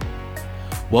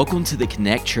Welcome to the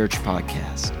Connect Church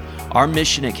podcast. Our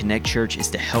mission at Connect Church is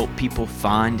to help people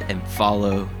find and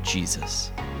follow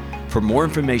Jesus. For more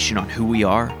information on who we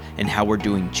are and how we're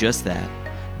doing just that,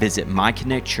 visit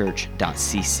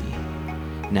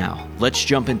myconnectchurch.cc. Now, let's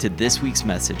jump into this week's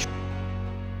message.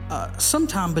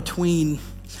 Sometime between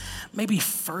maybe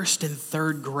first and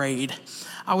third grade,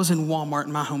 I was in Walmart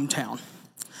in my hometown.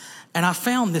 And I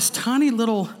found this tiny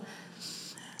little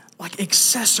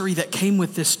accessory that came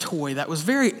with this toy that was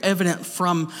very evident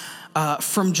from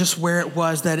just where it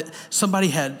was that somebody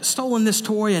had stolen this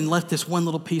toy and left this one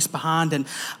little piece behind. And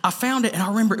I found it, and I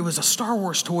remember it was a Star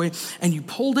Wars toy, and you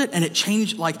pulled it, and it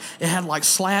changed, it had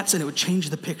slats, and it would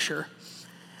change the picture.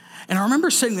 And I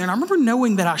remember sitting there, and I remember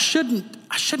knowing that I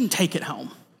shouldn't take it home.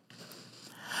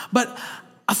 But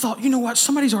I thought, you know what?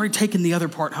 Somebody's already taken the other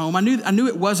part home. I knew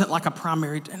it wasn't like a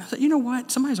primary. And I thought, you know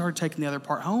what? Somebody's already taken the other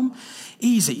part home.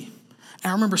 Easy.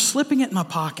 And I remember slipping it in my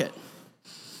pocket.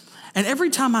 And every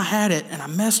time I had it and I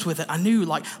messed with it, I knew,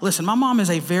 listen, my mom is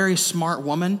a very smart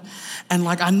woman. And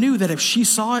I knew that if she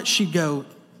saw it, she'd go,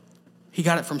 he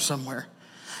got it from somewhere.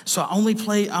 So I only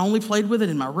played with it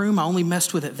in my room. I only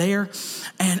messed with it there.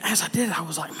 And as I did it, I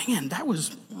was like, man, that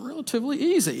was relatively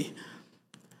easy.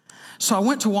 So I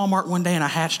went to Walmart one day and I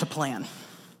hatched a plan.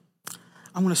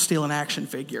 I'm going to steal an action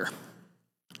figure.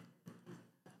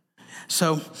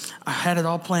 So I had it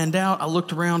all planned out. I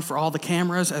looked around for all the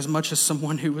cameras as much as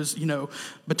someone who was,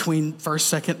 between first,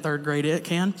 second, third grade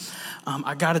can.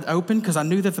 I got it open because I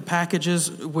knew that the packages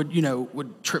would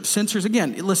trip sensors.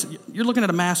 Again, listen, you're looking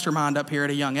at a mastermind up here at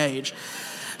a young age.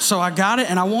 So I got it,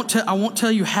 and I won't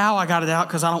tell you how I got it out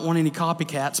because I don't want any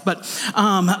copycats. But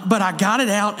I got it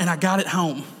out and I got it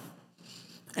home.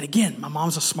 And again, my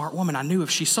mom's a smart woman. I knew if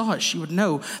she saw it, she would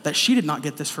know that she did not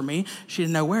get this for me. She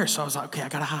didn't know where. So I was like, okay, I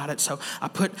got to hide it. So I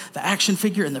put the action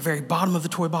figure in the very bottom of the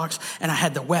toy box, and I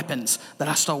had the weapons that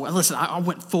I stole. And listen, I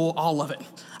went full all of it.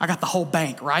 I got the whole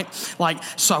bank, right?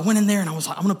 So I went in there, and I was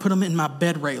like, I'm going to put them in my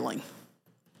bed railing.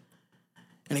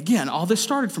 And again, all this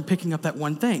started from picking up that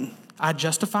one thing. I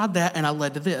justified that, and I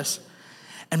led to this.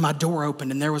 And my door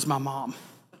opened, and there was my mom.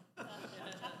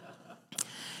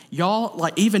 Y'all,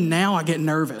 even now I get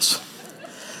nervous.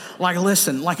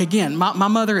 Listen, again, my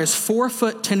mother is 4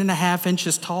 foot 10 and a half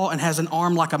inches tall and has an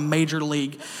arm like a major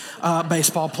league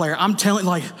baseball player. I'm telling,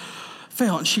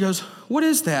 Phil, and she goes, what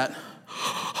is that?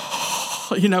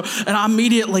 And I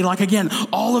immediately, again,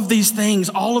 all of these things,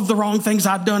 all of the wrong things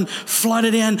I'd done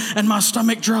flooded in, and my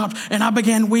stomach dropped, and I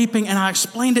began weeping, and I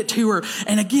explained it to her.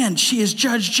 And again, she is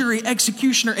judge, jury,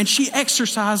 executioner, and she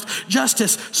exercised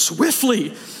justice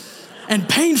swiftly and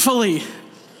painfully.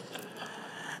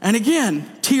 And again,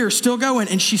 tears still going.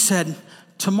 And she said,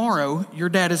 tomorrow, your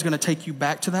dad is going to take you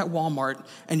back to that Walmart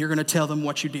and you're going to tell them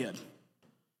what you did.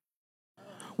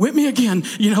 With me again,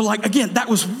 again, that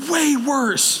was way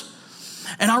worse.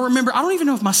 And I remember, I don't even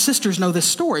know if my sisters know this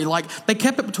story. They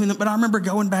kept it between them, but I remember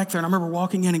going back there and I remember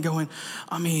walking in and going,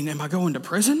 am I going to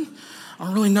prison? I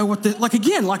don't really know what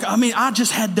I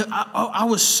just had to, I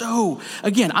was so,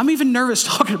 again, I'm even nervous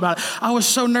talking about it. I was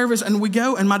so nervous, and we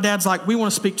go, and my dad's like, we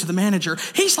want to speak to the manager.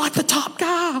 He's the top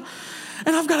guy,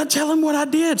 and I've got to tell him what I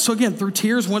did. So again, through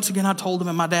tears, once again, I told him,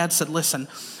 and my dad said, listen,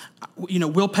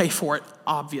 we'll pay for it,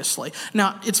 obviously.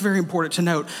 Now, it's very important to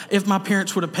note, if my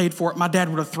parents would have paid for it, my dad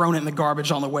would have thrown it in the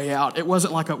garbage on the way out. It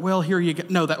wasn't here you go.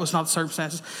 No, that was not the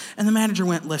circumstances. And the manager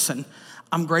went, listen,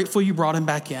 I'm grateful you brought him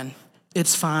back in.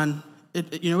 It's fine.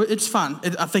 It's fine.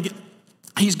 I think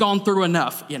he's gone through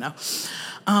enough,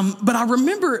 But I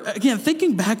remember, again,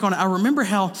 thinking back on it, I remember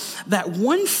how that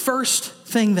one first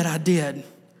thing that I did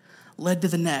led to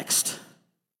the next.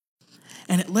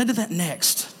 And it led to that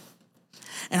next.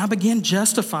 And I began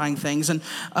justifying things. And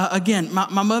again,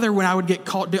 my mother, when I would get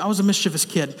caught, I was a mischievous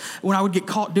kid. When I would get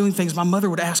caught doing things, my mother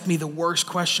would ask me the worst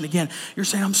question. Again, you're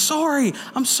saying, I'm sorry.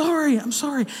 And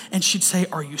she'd say,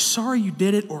 are you sorry you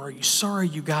did it, or are you sorry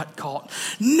you got caught?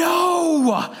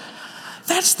 No,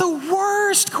 that's the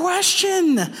worst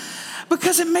question,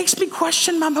 because it makes me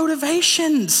question my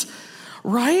motivations,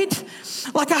 right?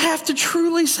 I have to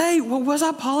truly say, well, was I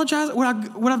apologizing?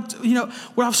 Would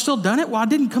I've still done it? Well, I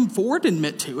didn't come forward and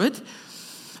admit to it.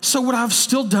 So would I have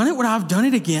still done it? Would I have done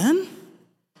it again?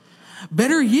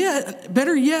 Better yet,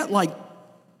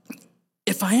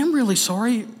 if I am really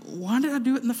sorry, why did I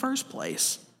do it in the first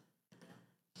place?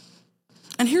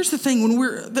 And here's the thing,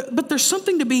 but there's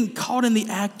something to being caught in the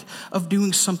act of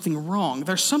doing something wrong.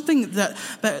 There's something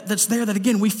that's there that,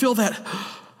 again, we feel that,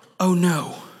 oh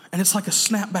no. And it's like a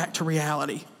snap back to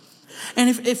reality. And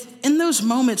if in those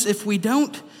moments, if we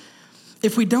don't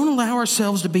allow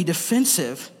ourselves to be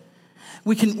defensive,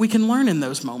 we can learn in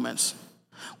those moments.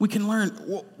 we can learn,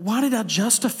 well, why did I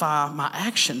justify my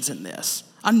actions in this?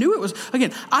 I knew it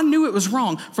was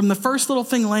wrong. From the first little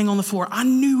thing laying on the floor, I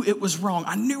knew it was wrong.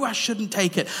 I knew I shouldn't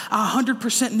take it. I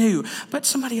 100% knew. But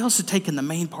somebody else had taken the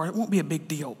main part. It won't be a big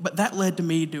deal. But that led to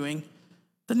me doing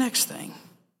the next thing.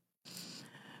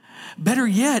 Better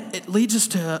yet, it leads us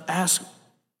to ask,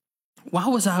 why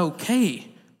was I okay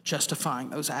justifying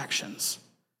those actions?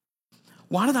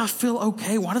 Why did I feel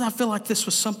okay? Why did I feel like this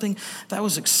was something that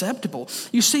was acceptable?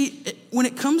 You see, when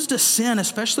it comes to sin,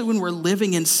 especially when we're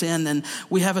living in sin and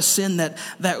we have a sin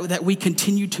that we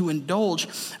continue to indulge,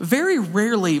 very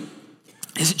rarely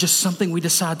is it just something we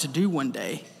decide to do one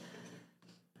day.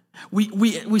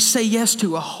 We say yes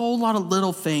to a whole lot of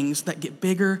little things that get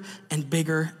bigger and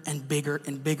bigger and bigger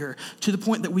and bigger to the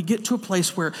point that we get to a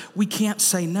place where we can't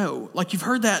say no. Like you've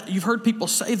heard people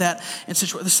say that in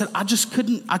situations. They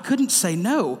said, I couldn't say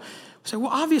no. We say,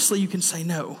 well, obviously you can say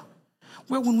no.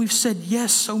 Well, when we've said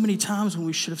yes so many times when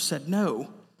we should have said no,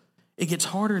 it gets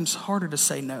harder and harder to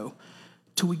say no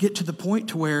till we get to the point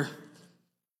to where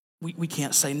we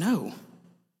can't say no.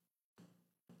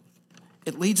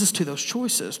 It leads us to those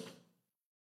choices.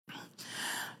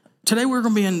 Today we're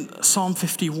going to be in Psalm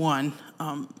 51.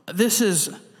 This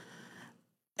is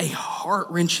a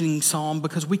heart-wrenching psalm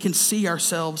because we can see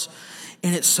ourselves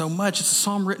in it so much. It's a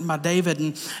psalm written by David,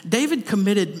 and David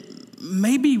committed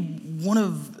maybe one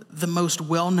of the most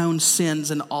well-known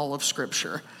sins in all of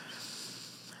Scripture.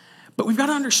 But we've got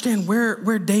to understand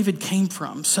where David came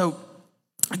from. So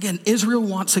again, Israel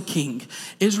wants a king.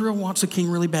 Israel wants a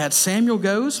king really bad. Samuel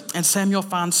goes, and Samuel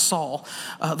finds Saul.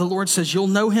 The Lord says, you'll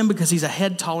know him because he's a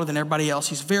head taller than everybody else.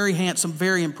 He's very handsome,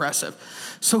 very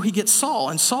impressive. So he gets Saul,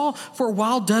 and Saul, for a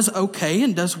while, does okay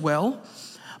and does well.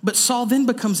 But Saul then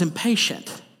becomes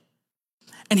impatient.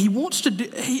 And he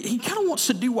kind of wants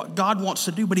to do what God wants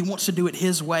to do, but he wants to do it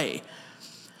his way.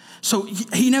 So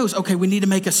he knows, okay, we need to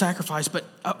make a sacrifice, but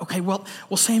okay, well,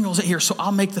 Samuel's here, so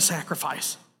I'll make the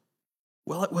sacrifice.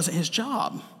 Well, it wasn't his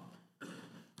job.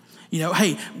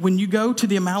 Hey, when you go to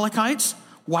the Amalekites,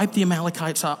 wipe the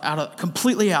Amalekites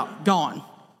completely out, gone.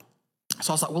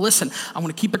 So I was like, well, listen, I'm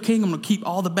going to keep the king. I'm going to keep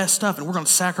all the best stuff, and we're going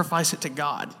to sacrifice it to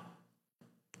God.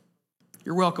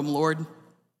 You're welcome, Lord.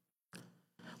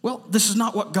 Well, this is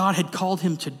not what God had called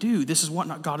him to do. This is what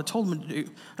not God had told him to do,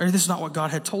 or this is not what God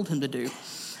had told him to do.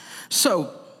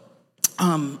 So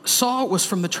Saul was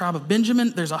from the tribe of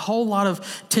Benjamin. There's a whole lot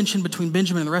of tension between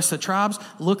Benjamin and the rest of the tribes.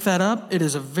 Look that up.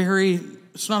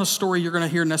 It's not a story you're going to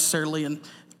hear necessarily in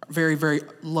very, very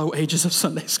low ages of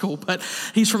Sunday school, but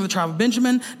he's from the tribe of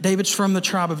Benjamin. David's from the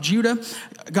tribe of Judah.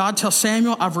 God tells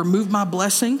Samuel, I've removed my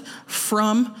blessing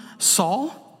from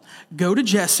Saul. Go to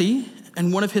Jesse,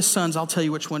 and one of his sons, I'll tell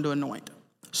you which one to anoint.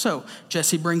 So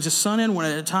Jesse brings his son in one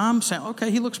at a time, saying,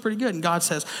 okay, he looks pretty good. And God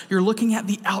says, you're looking at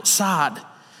the outside.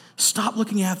 Stop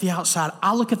looking at the outside.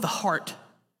 I look at the heart.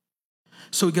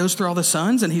 So he goes through all the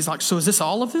sons, and he's like, so is this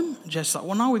all of them? And Jesse's like,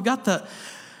 well, no, we got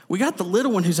the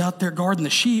little one who's out there guarding the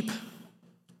sheep.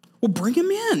 Well, bring him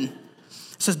in.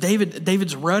 It says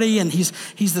David's ruddy, and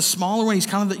he's the smaller one. He's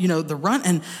kind of the runt,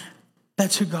 and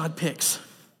that's who God picks.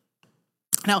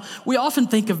 Now, we often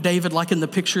think of David like in the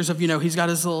pictures of, he's got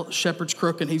his little shepherd's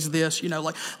crook and he's this,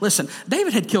 listen,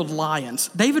 David had killed lions.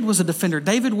 David was a defender.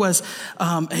 David was,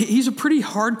 he's a pretty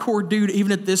hardcore dude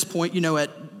even at this point,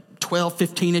 at 12,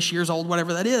 15-ish years old,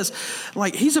 whatever that is.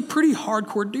 Like, he's a pretty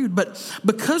hardcore dude. But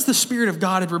because the Spirit of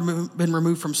God had been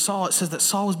removed from Saul, it says that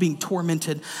Saul was being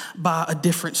tormented by a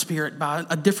different spirit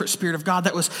of God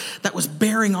that was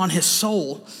bearing on his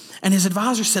soul. And his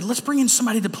advisor said, let's bring in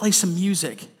somebody to play some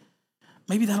music.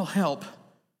 Maybe that'll help.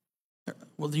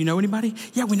 Well, do you know anybody?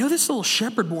 Yeah, we know this little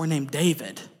shepherd boy named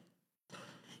David.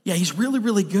 Yeah, he's really,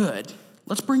 really good.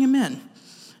 Let's bring him in.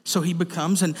 So he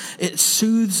becomes, and it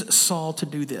soothes Saul to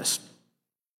do this.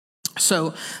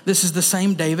 So this is the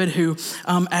same David who,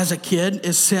 as a kid,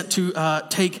 is sent to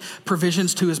take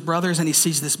provisions to his brothers, and he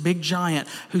sees this big giant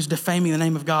who's defaming the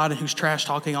name of God and who's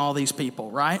trash-talking all these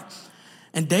people, right?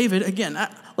 And David, again,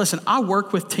 I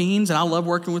work with teens, and I love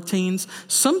working with teens.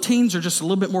 Some teens are just a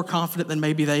little bit more confident than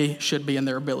maybe they should be in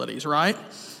their abilities, right?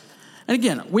 And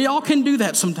again, we all can do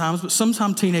that sometimes, but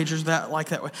sometimes teenagers like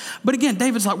that way. But again,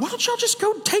 David's like, why don't y'all just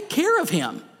go take care of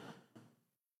him?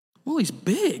 Well, he's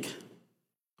big.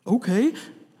 Okay.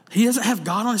 He doesn't have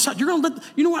God on his side. You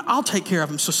know what? I'll take care of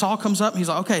him. So Saul comes up and he's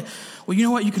like, okay, well, you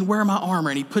know what? You can wear my armor.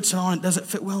 And he puts it on. It doesn't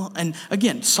fit well. And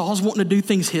again, Saul's wanting to do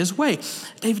things his way.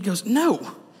 David goes,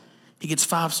 no. He gets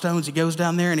 5 stones. He goes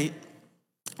down there and he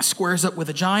squares up with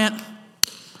a giant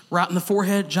right in the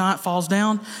forehead. Giant falls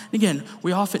down. And again,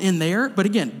 we often end there. But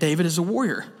again, David is a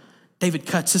warrior. David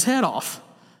cuts his head off.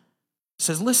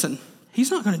 Says, listen, He's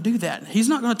not going to do that. He's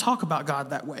not going to talk about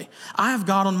God that way. I have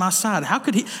God on my side. How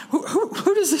could he?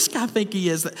 Who does this guy think he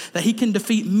is that he can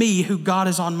defeat me, who God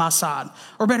is on my side?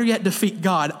 Or better yet, defeat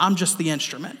God. I'm just the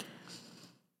instrument.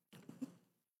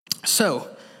 So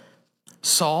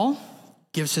Saul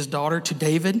gives his daughter to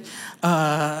David,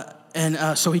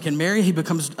 and so he can marry. He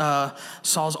becomes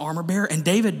Saul's armor bearer, and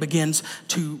David begins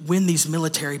to win these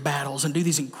military battles and do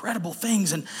these incredible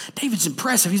things. And David's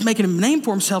impressive. He's making a name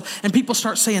for himself, and people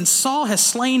start saying Saul has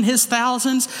slain his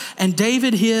thousands and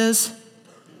David his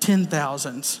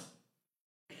 10,000s.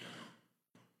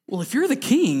 Well, if you're the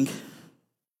king,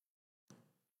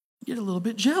 you get a little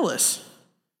bit jealous.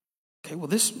 Okay, well,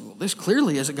 this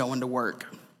clearly isn't going to work.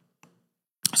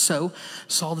 So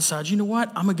Saul decides, you know what?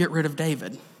 I'm going to get rid of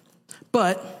David.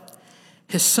 But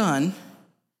his son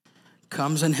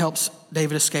comes and helps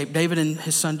David escape. David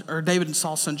and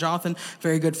Saul's son Jonathan,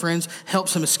 very good friends,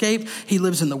 helps him escape. He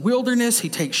lives in the wilderness. He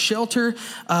takes shelter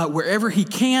wherever he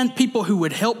can. People who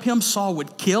would help him, Saul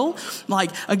would kill.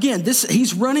 Like, again,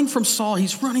 he's running from Saul.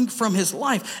 He's running from his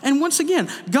life. And once again,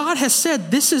 God has said,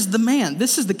 this is the man.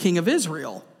 This is the king of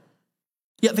Israel.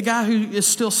 Yet the guy who is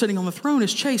still sitting on the throne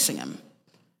is chasing him.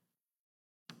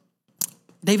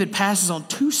 David passes on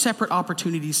two separate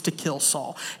opportunities to kill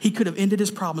Saul. He could have ended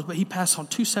his problems, but he passed on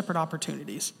two separate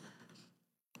opportunities.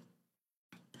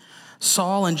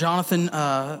 Saul and Jonathan,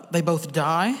 they both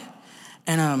die,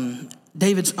 and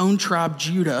David's own tribe,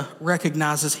 Judah,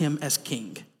 recognizes him as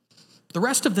king. The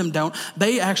rest of them don't.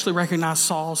 They actually recognize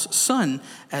Saul's son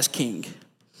as king.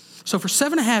 So for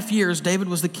 7.5 years, David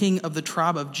was the king of the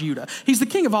tribe of Judah. He's the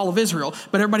king of all of Israel,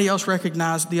 but everybody else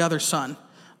recognized the other son,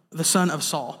 the son of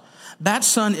Saul. That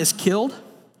son is killed,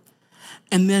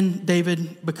 and then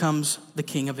David becomes the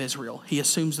king of Israel. He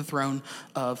assumes the throne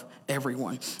of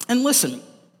everyone. And listen,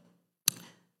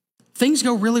 things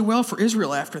go really well for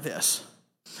Israel after this.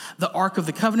 The Ark of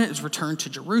the Covenant is returned to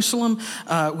Jerusalem.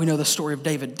 We know the story of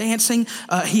David dancing.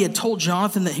 He had told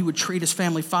Jonathan that he would treat his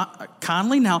family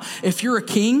kindly. Now, if you're a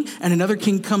king and another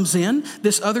king comes in,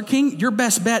 this other king, your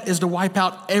best bet is to wipe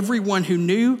out everyone who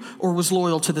knew or was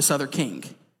loyal to this other king.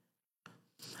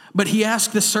 But he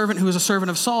asked this servant who was a servant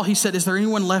of Saul, he said, is there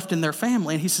anyone left in their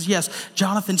family? And he says, yes,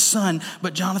 Jonathan's son,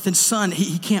 but Jonathan's son,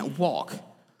 he can't walk.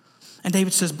 And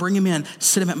David says, bring him in,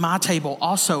 sit him at my table.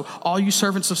 Also, all you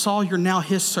servants of Saul, you're now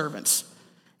his servants.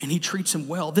 And he treats him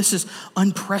well. This is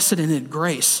unprecedented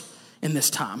grace in this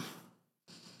time.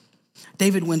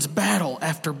 David wins battle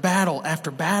after battle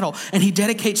after battle, and he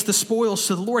dedicates the spoils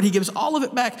to the Lord. He gives all of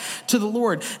it back to the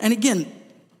Lord. And again,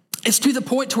 it's to the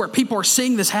point to where people are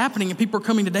seeing this happening, and people are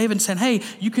coming to David and saying, hey,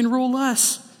 you can rule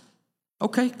us.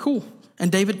 Okay, cool.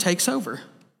 And David takes over.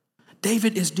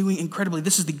 David is doing incredibly.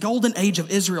 This is the golden age of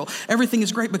Israel. Everything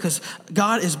is great because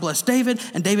God has blessed David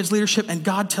and David's leadership, and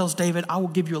God tells David, I will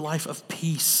give you a life of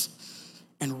peace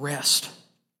and rest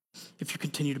if you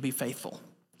continue to be faithful.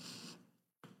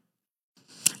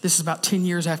 This is about 10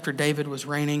 years after David was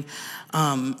reigning.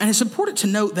 And it's important to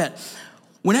note that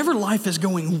whenever life is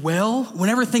going well,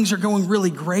 whenever things are going really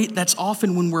great, that's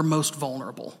often when we're most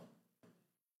vulnerable.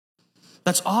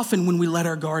 That's often when we let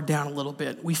our guard down a little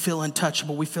bit. We feel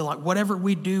untouchable. We feel like whatever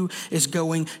we do is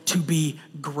going to be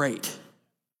great.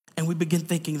 And we begin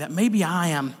thinking that maybe I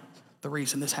am the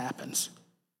reason this happens.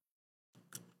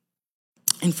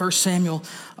 In 1 Samuel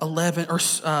 11, or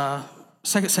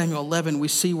 2 Samuel 11, we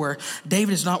see where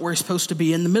David is not where he's supposed to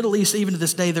be. In the Middle East, even to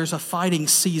this day, there's a fighting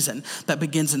season that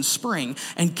begins in spring.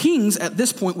 And kings at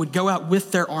this point would go out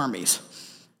with their armies.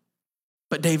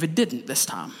 But David didn't this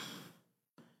time.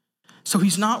 So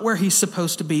he's not where he's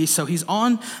supposed to be. So he's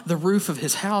on the roof of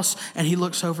his house, and he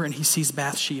looks over and he sees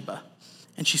Bathsheba,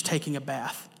 and she's taking a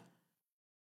bath.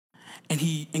 And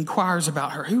he inquires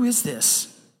about her. Who is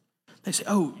this? They say,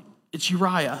 oh, it's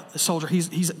Uriah, the soldier.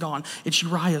 He's gone. It's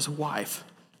Uriah's wife.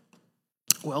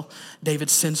 Well,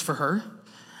 David sends for her.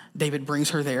 David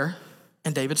brings her there,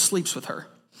 and David sleeps with her.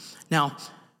 Now,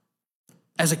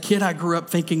 as a kid, I grew up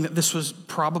thinking that this was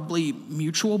probably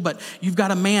mutual, but you've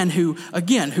got a man who,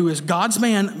 again, who is God's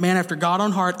man after God's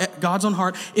own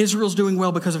heart. Israel's doing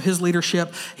well because of his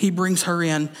leadership. He brings her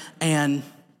in and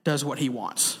does what he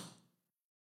wants,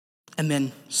 and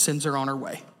then sends her on her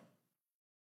way.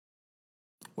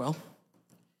 Well,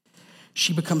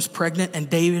 she becomes pregnant, and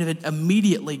David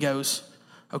immediately goes,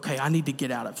 okay, I need to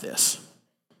get out of this.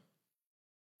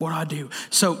 What do I do?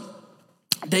 So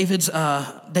David's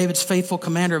faithful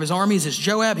commander of his armies is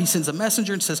Joab. He sends a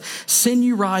messenger and says, send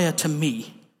Uriah to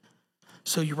me.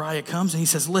 So Uriah comes and he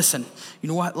says, listen, you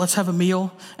know what? Let's have a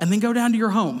meal and then go down to your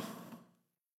home.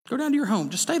 Go down to your home.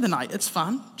 Just stay the night. It's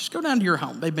fine. Just go down to your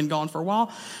home. They've been gone for a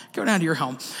while. Go down to your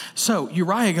home. So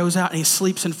Uriah goes out and he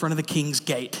sleeps in front of the king's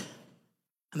gate.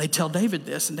 And they tell David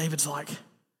this, and David's like,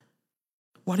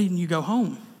 why didn't you go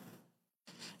home?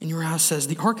 And Uriah says,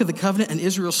 the Ark of the Covenant and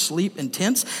Israel sleep in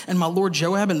tents, and my lord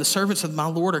Joab and the servants of my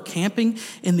lord are camping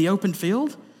in the open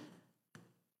field.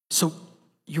 So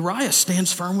Uriah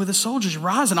stands firm with his soldiers.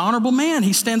 Uriah's an honorable man.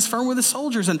 He stands firm with his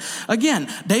soldiers. And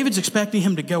again, David's expecting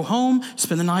him to go home,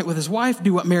 spend the night with his wife,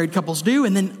 do what married couples do,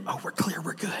 and then, we're clear,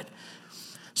 we're good.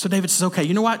 So David says, okay,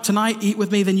 you know what? Tonight, eat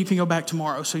with me, then you can go back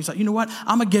tomorrow. So he's like, you know what?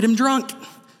 I'm going to get him drunk.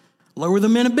 Lower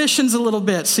the inhibitions a little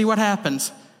bit. See what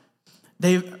happens.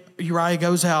 Uriah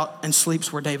goes out and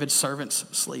sleeps where David's servants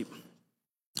sleep.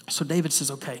 So David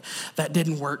says, okay, that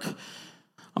didn't work.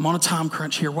 I'm on a time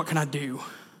crunch here. What can I do?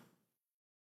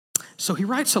 So he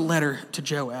writes a letter to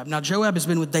Joab. Now, Joab has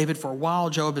been with David for a while.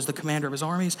 Joab is the commander of his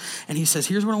armies. And he says,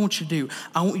 here's what I want you to do.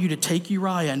 I want you to take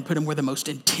Uriah and put him where the most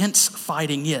intense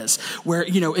fighting is, where,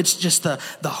 it's just the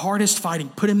hardest fighting.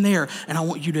 Put him there, and I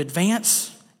want you to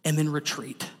advance and then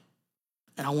retreat.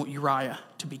 And I want Uriah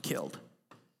to be killed.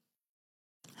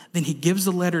 Then he gives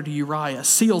the letter to Uriah,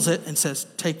 seals it, and says,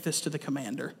 take this to the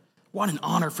commander. What an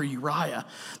honor for Uriah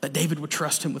that David would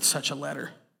trust him with such a letter.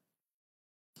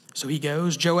 So he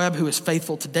goes. Joab, who is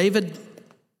faithful to David,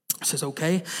 says,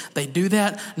 okay. They do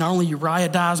that. Not only Uriah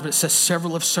dies, but it says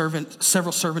several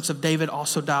servants of David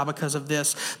also die because of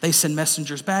this. They send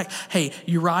messengers back. Hey,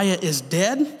 Uriah is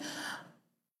dead. It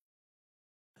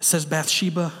says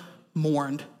Bathsheba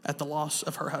mourned at the loss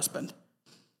of her husband.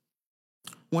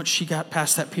 Once she got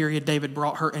past that period, David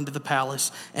brought her into the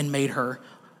palace and made her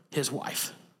his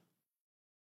wife.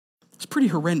 It's pretty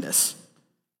horrendous.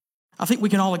 I think we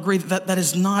can all agree that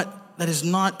is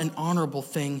not an honorable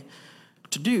thing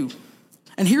to do.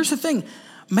 And here's the thing.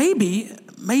 Maybe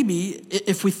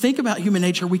if we think about human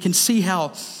nature, we can see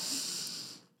how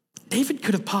David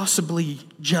could have possibly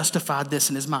justified this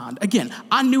in his mind. Again,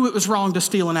 I knew it was wrong to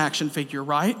steal an action figure,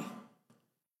 right?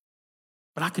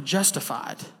 But I could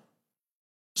justify it.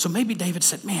 So maybe David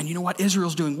said, man, you know what?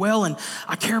 Israel's doing well, and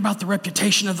I care about the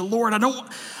reputation of the Lord. I don't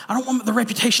want the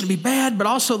reputation to be bad, but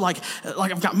also like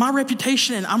I've got my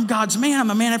reputation, and I'm God's man. I'm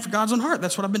a man after God's own heart.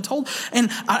 That's what I've been told. And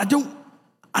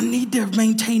I need to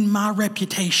maintain my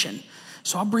reputation.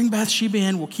 So I'll bring Bathsheba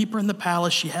in. We'll keep her in the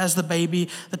palace. She has the baby.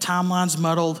 The timeline's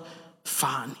muddled.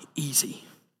 Fine, easy.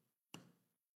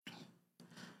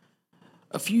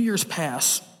 A few years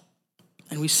pass.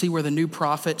 And we see where the new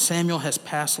prophet Samuel has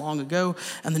passed long ago,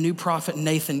 and the new prophet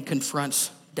Nathan confronts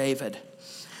David.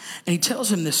 And he tells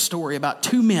him this story about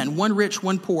two men, one rich,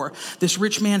 one poor. This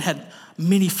rich man had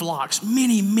many flocks,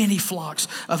 many flocks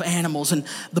of animals. And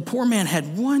the poor man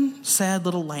had one sad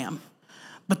little lamb,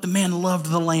 but the man loved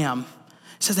the lamb.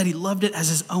 It says that he loved it as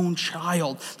his own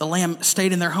child. The lamb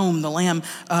stayed in their home. The lamb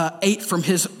ate from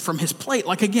his plate.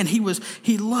 Like again,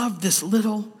 he loved this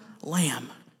little lamb.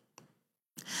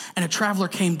 And a traveler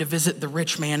came to visit the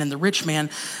rich man, and the rich man,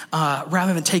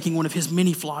 rather than taking one of his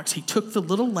many flocks, he took the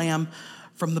little lamb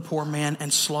from the poor man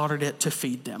and slaughtered it to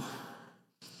feed them.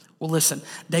 Well, listen,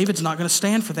 David's not going to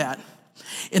stand for that.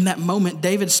 In that moment,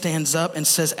 David stands up and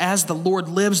says, as the Lord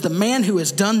lives, the man who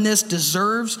has done this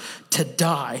deserves to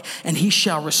die, and he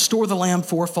shall restore the lamb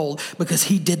fourfold because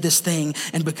he did this thing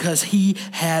and because he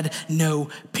had no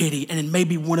pity. And it may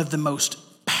be one of the most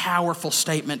powerful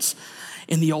statements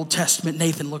in the Old Testament.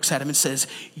 Nathan looks at him and says,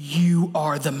 you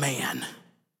are the man.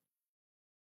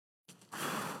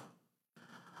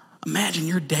 Imagine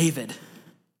you're David.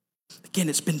 Again,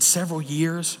 it's been several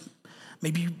years.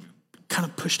 Maybe you kind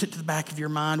of pushed it to the back of your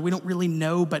mind. We don't really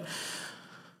know, but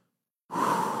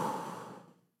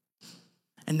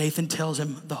and Nathan tells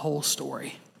him the whole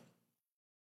story.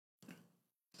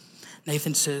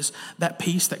 Nathan says, that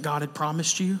peace that God had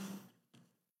promised you,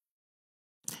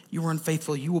 you were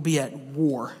unfaithful. You will be at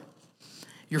war.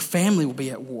 Your family will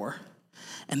be at war.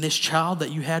 And this child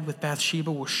that you had with Bathsheba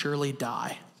will surely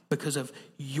die because of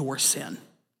your sin,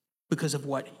 because of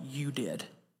what you did.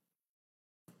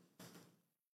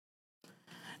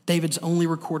 David's only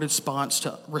recorded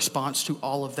response to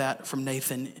all of that from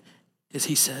Nathan is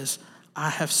he says,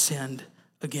 I have sinned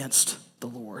against the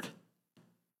Lord.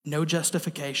 No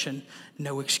justification,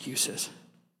 no excuses.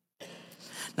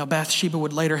 Now, Bathsheba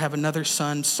would later have another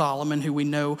son, Solomon, who we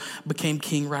know became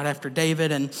king right after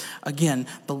David. And again,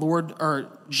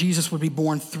 Jesus would be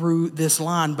born through this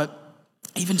line. But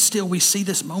even still, we see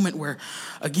this moment where,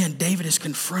 again, David is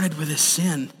confronted with his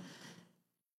sin.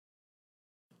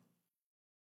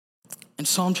 In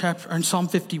Psalm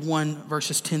 51,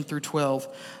 verses 10 through 12,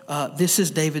 this is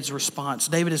David's response.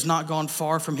 David has not gone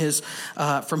far from his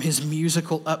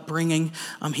musical upbringing.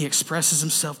 He expresses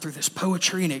himself through this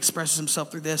poetry, and he expresses himself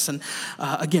through this. And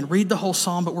again, read the whole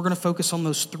psalm, but we're going to focus on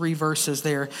those 3 verses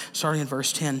there, starting in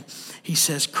verse 10. He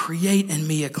says, "Create in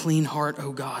me a clean heart,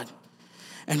 O God,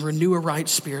 and renew a right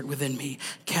spirit within me.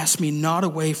 Cast me not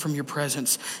away from your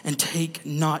presence, and take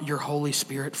not your Holy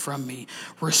Spirit from me.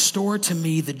 Restore to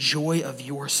me the joy of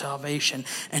your salvation,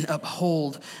 and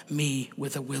uphold me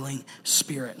with a willing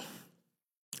spirit."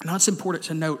 Now it's important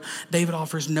to note, David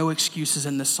offers no excuses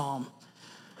in this psalm.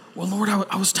 Well, Lord,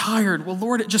 I was tired. Well,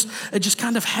 Lord, it just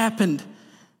kind of happened.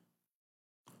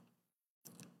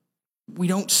 We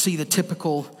don't see the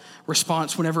typical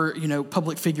response whenever,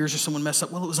 public figures or someone mess up.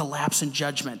 Well, it was a lapse in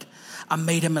judgment. I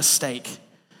made a mistake.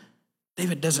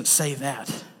 David doesn't say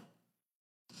that.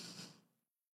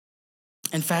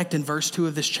 In fact, in verse 2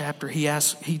 of this chapter, he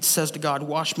says to God,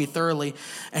 "Wash me thoroughly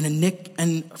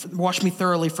wash me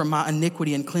thoroughly from my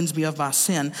iniquity and cleanse me of my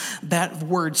sin." That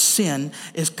word sin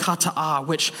is kata'ah,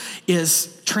 which is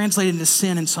translated into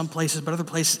sin in some places, but other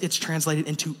places it's translated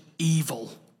into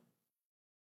evil.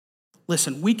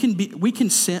 Listen, we can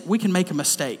sin, we can make a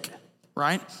mistake,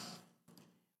 right?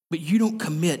 But you don't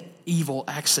commit evil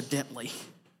accidentally.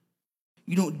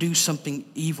 You don't do something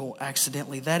evil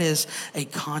accidentally. That is a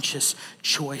conscious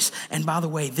choice. And by the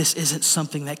way, this isn't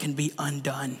something that can be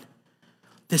undone.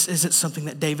 This isn't something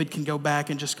that David can go back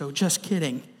and just go, "Just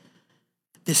kidding."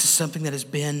 This is something that has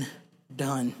been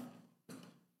done.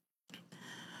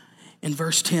 In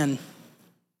verse 10,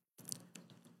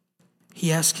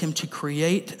 he asks him to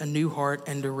create a new heart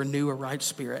and to renew a right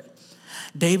spirit.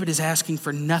 David is asking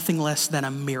for nothing less than a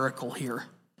miracle here.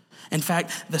 In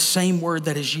fact, the same word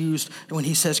that is used when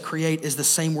he says create is the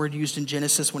same word used in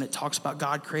Genesis when it talks about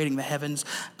God creating the heavens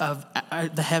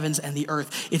and the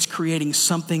earth. It's creating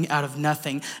something out of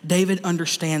nothing. David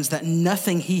understands that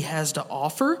nothing he has to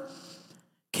offer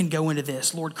can go into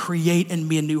this. Lord, create in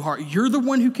me a new heart. You're the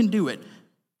one who can do it.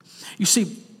 You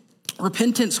see,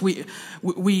 repentance,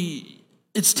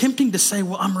 it's tempting to say,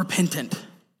 well, I'm repentant.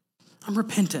 I'm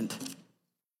repentant.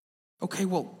 Okay,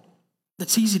 well,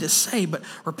 that's easy to say, but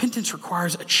repentance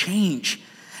requires a change.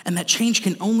 And that change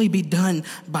can only be done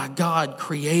by God,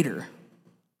 Creator.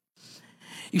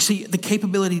 You see, the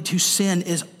capability to sin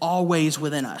is always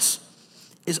within us.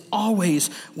 Is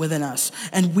always within us.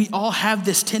 And we all have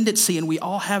this tendency, and we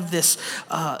all have this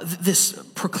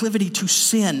proclivity to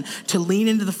sin, to lean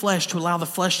into the flesh, to allow the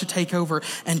flesh to take over,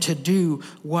 and to do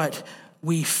what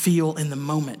we feel in the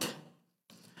moment.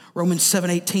 Romans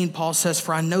 7:18, Paul says,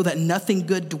 "For I know that nothing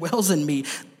good dwells in me,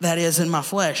 that is, in my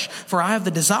flesh. For I have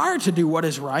the desire to do what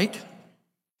is right,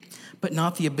 but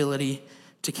not the ability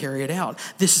to carry it out."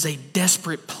 This is a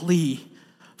desperate plea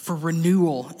for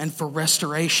renewal and for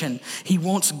restoration. He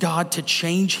wants God to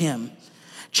change him.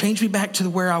 Change me back to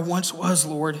where I once was,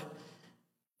 Lord.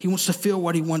 He wants to feel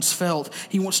what he once felt.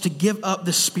 He wants to give up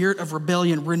the spirit of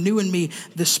rebellion, renew in me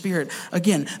the spirit.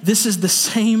 Again, this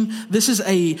is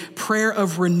a prayer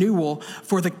of renewal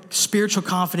for the spiritual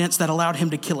confidence that allowed him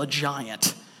to kill a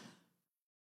giant.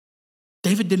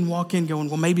 David didn't walk in going,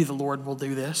 well, maybe the Lord will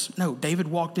do this. No, David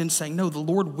walked in saying, no, the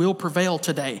Lord will prevail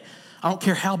today. I don't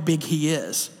care how big he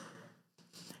is.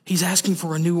 He's asking for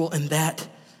renewal in that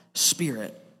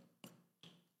spirit.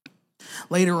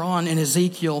 Later on in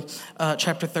Ezekiel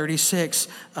chapter 36,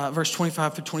 verse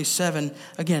 25 through 27,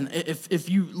 again, if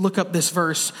you look up this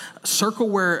verse, circle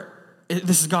where,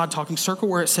 this is God talking, circle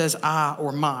where it says I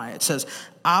or my. It says,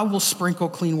 "I will sprinkle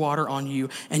clean water on you,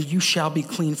 and you shall be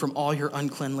clean from all your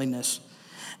uncleanliness.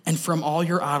 And from all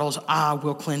your idols I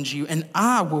will cleanse you, and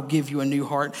I will give you a new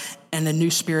heart, and a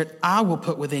new spirit I will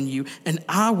put within you, and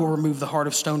I will remove the heart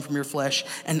of stone from your flesh,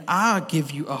 and I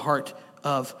give you a heart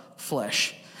of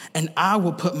flesh. And I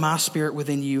will put my spirit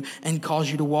within you and cause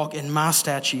you to walk in my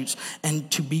statutes and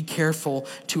to be careful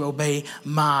to obey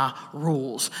my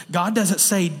rules." God doesn't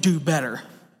say do better,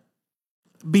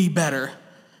 be better.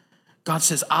 God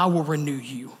says, I will renew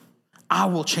you. I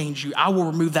will change you. I will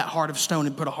remove that heart of stone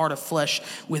and put a heart of flesh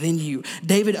within you.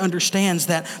 David understands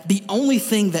that the only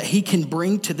thing that he can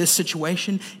bring to this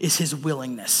situation is his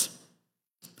willingness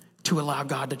to allow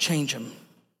God to change him.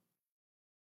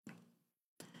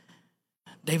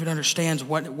 David understands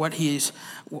what he's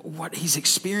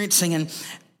experiencing, and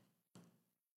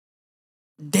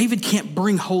David can't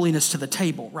bring holiness to the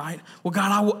table, right? Well,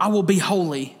 God, I will be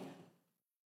holy.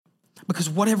 Because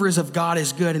whatever is of God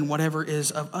is good, and whatever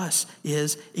is of us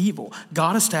is evil.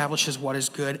 God establishes what is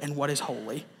good and what is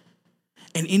holy.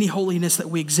 And any holiness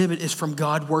that we exhibit is from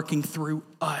God working through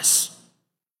us.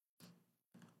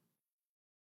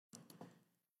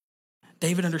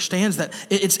 David understands that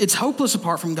it's hopeless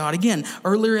apart from God. Again,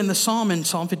 earlier in the Psalm, in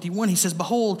Psalm 51, he says,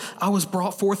 behold, I was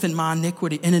brought forth in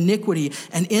iniquity,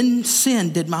 and in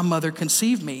sin did my mother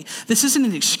conceive me. This isn't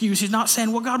an excuse. He's not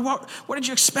saying, well, God, what did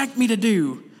you expect me to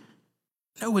do?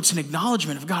 No, it's an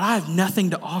acknowledgement of, God, I have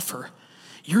nothing to offer.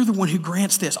 You're the one who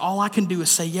grants this. All I can do is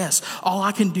say yes. All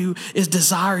I can do is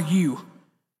desire you.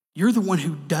 You're the one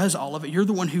who does all of it. You're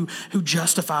the one who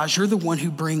justifies. You're the one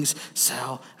who brings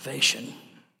salvation.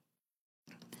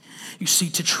 You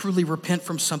see, to truly repent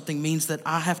from something means that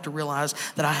I have to realize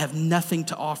that I have nothing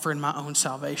to offer in my own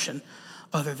salvation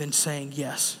other than saying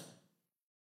yes.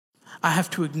 I have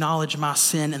to acknowledge my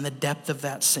sin and the depth of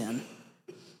that sin.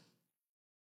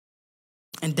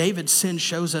 And David's sin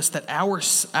shows us that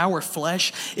our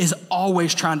flesh is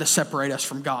always trying to separate us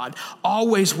from God,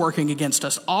 always working against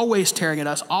us, always tearing at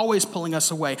us, always pulling us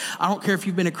away. I don't care if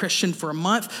you've been a Christian for a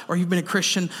month or you've been a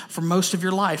Christian for most of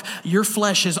your life. Your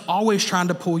flesh is always trying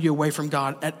to pull you away from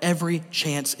God at every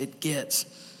chance it gets.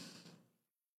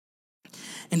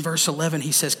 In verse 11,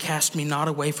 he says, cast me not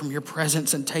away from your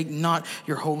presence and take not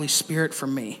your Holy Spirit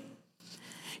from me.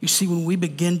 You see, when we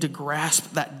begin to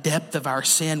grasp that depth of our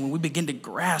sin, when we begin to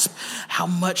grasp how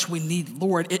much we need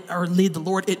the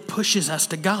Lord, it pushes us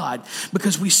to God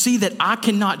because we see that I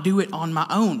cannot do it on my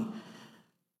own.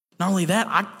 Not only that,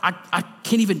 I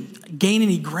can't even gain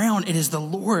any ground. It is the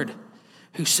Lord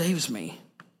who saves me.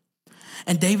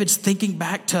 And David's thinking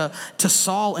back to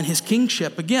Saul and his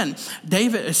kingship. Again,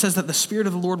 David, it says that the Spirit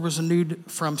of the Lord was renewed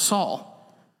from Saul.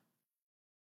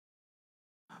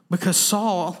 Because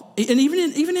Saul, and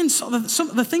even in Saul, some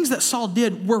of the things that Saul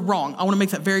did were wrong. I want to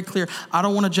make that very clear. I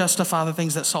don't want to justify the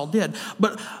things that Saul did.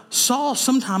 But Saul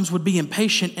sometimes would be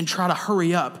impatient and try to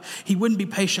hurry up. He wouldn't be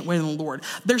patient waiting on the Lord.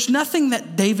 There's nothing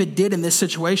that David did in this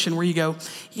situation where you go,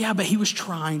 yeah, but he was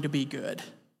trying to be good.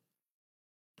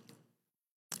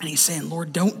 And he's saying,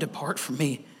 Lord, don't depart from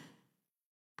me.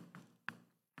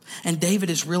 And David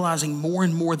is realizing more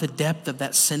and more the depth of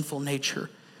that sinful nature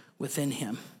within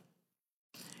him.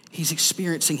 He's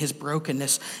experiencing his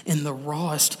brokenness in the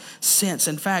rawest sense.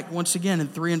 In fact, once again, in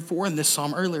 3 and 4 in this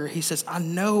psalm earlier, he says, I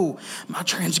know my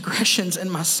transgressions and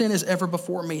my sin is ever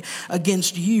before me.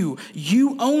 Against you,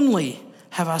 you only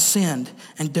have I sinned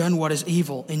and done what is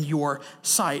evil in your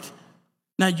sight.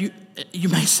 Now, you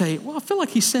may say, well, I feel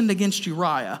like he sinned against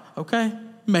Uriah, okay?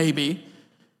 Maybe.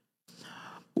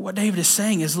 What David is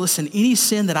saying is, listen, any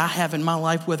sin that I have in my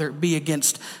life, whether it be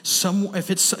against someone,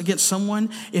 if it's against someone,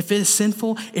 if it is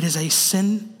sinful, it is a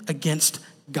sin against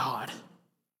God.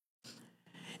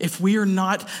 If we are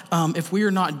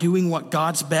not doing what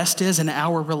God's best is in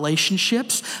our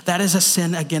relationships, that is a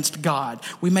sin against God.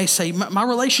 We may say, my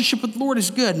relationship with the Lord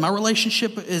is good. My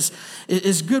relationship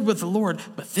is good with the Lord,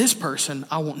 but this person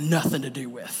I want nothing to do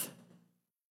with.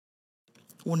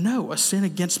 Well, no, a sin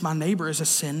against my neighbor is a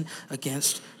sin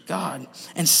against God.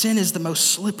 And sin is the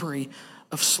most slippery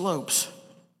of slopes.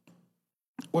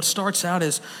 What starts out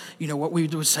as, what we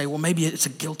would say, well, maybe it's a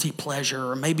guilty pleasure,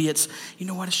 or maybe it's,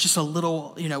 it's just a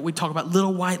little, we talk about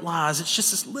little white lies. It's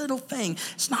just this little thing.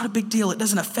 It's not a big deal. It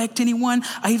doesn't affect anyone.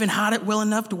 I even hide it well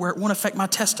enough to where it won't affect my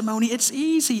testimony. It's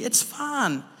easy. It's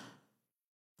fine.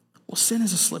 Well, sin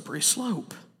is a slippery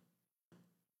slope.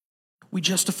 We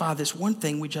justify this one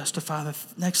thing, we justify the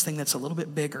next thing that's a little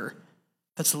bit bigger,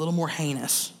 that's a little more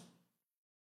heinous.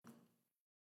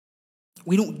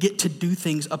 We don't get to do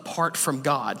things apart from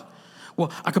God.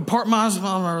 Well, I compartmentalize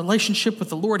my relationship with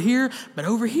the Lord here, but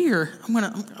over here, I'm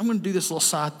gonna do this little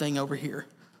side thing over here.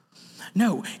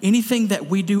 No, anything that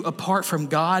we do apart from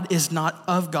God is not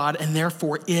of God, and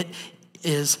therefore it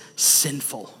is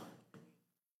sinful.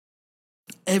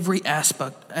 Every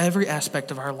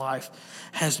aspect of our life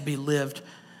has to be lived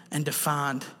and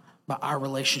defined by our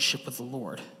relationship with the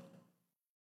Lord.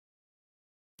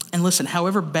 And listen,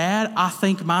 however bad I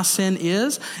think my sin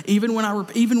is, even when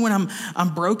I'm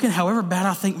broken, however bad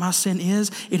I think my sin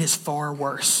is, it is far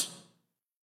worse.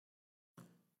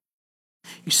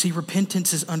 You see,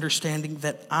 repentance is understanding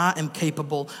that I am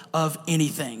capable of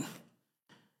anything.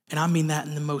 And I mean that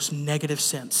in the most negative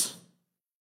sense.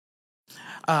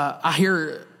 I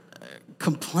hear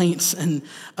complaints, and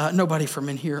nobody from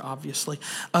in here, obviously,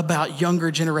 about younger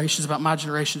generations, about my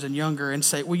generations and younger, and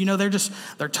say, well,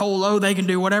 they're told, they can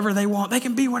do whatever they want. They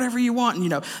can be whatever you want.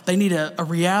 And, they need a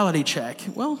reality check.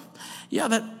 Well,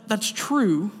 yeah, that's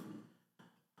true.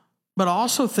 But I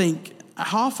also think,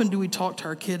 how often do we talk to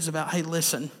our kids about, hey,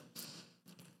 listen,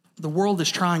 the world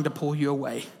is trying to pull you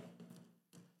away.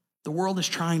 The world is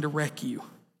trying to wreck you.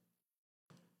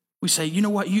 We say, you know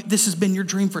what, this has been your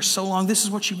dream for so long. This is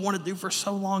what you want to do for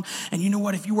so long. And you know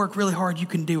what, if you work really hard, you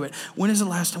can do it. When is the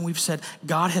last time we've said,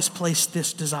 God has placed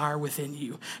this desire within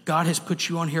you? God has put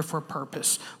you on here for a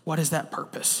purpose. What is that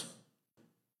purpose?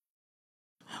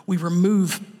 We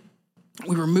remove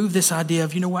this idea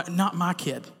of, you know what, not my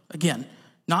kid. Again,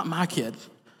 not my kid.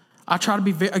 I try to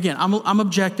be, I'm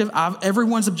objective.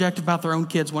 Everyone's objective about their own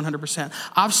kids 100%.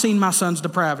 I've seen my son's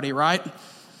depravity, right?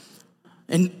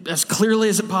 And as clearly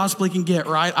as it possibly can get,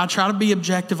 right? I try to be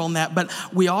objective on that, but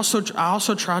I also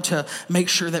try to make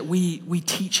sure that we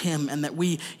teach him and that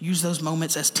we use those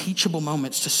moments as teachable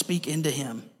moments to speak into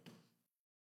him.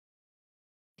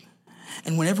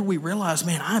 And whenever we realize,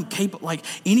 man, I'm capable, like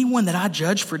anyone that I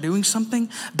judge for doing something,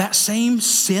 that same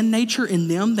sin nature in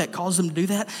them that caused them to do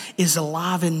that is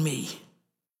alive in me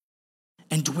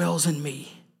and dwells in me.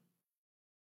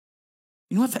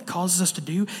 You know what that causes us to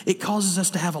do? It causes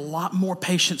us to have a lot more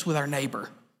patience with our neighbor.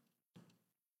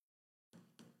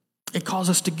 It calls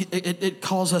us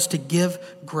to give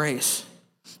grace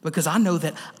because I know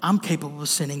that I'm capable of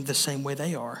sinning the same way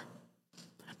they are.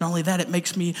 Not only that, it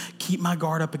makes me keep my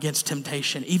guard up against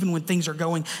temptation. Even when things are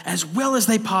going as well as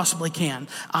they possibly can,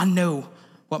 I know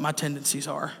what my tendencies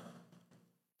are.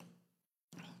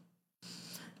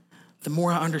 The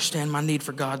more I understand my need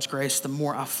for God's grace, the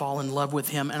more I fall in love with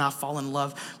him and I fall in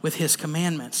love with his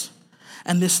commandments.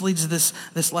 And this leads to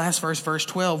this last verse, verse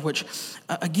 12, which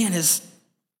again is,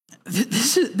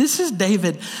 this is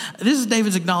David. This is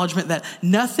David's acknowledgement that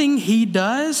nothing he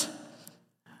does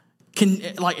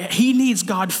he needs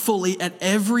God fully at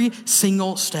every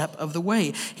single step of the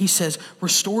way. He says,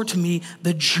 restore to me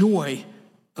the joy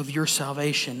of your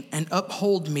salvation and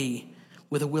uphold me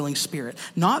with a willing spirit.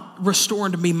 Not restore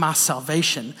unto me my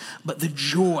salvation, but the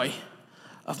joy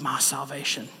of my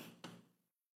salvation.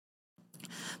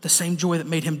 The same joy that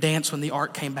made him dance when the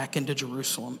ark came back into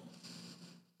Jerusalem.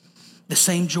 The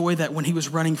same joy that when he was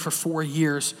running for 4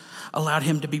 years allowed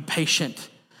him to be patient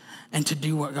and to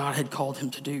do what God had called him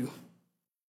to do.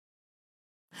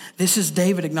 This is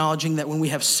David acknowledging that when we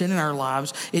have sin in our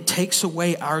lives, it takes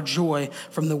away our joy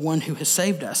from the one who has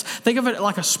saved us. Think of it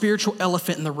like a spiritual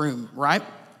elephant in the room, right?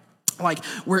 Like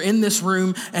we're in this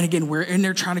room, and again, we're in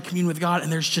there trying to commune with God,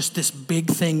 and there's just this big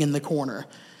thing in the corner.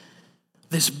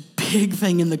 This big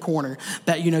thing in the corner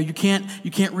that, you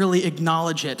can't really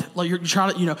acknowledge it. Like you're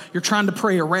trying to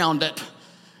pray around it.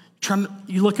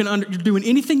 You're doing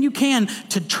anything you can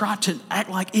to try to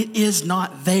act like it is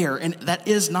not there and that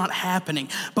is not happening.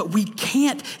 But we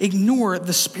can't ignore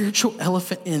the spiritual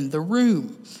elephant in the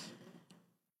room.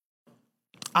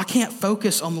 I can't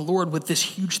focus on the Lord with this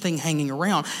huge thing hanging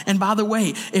around. And by the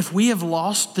way, if we have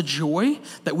lost the joy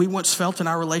that we once felt in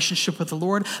our relationship with the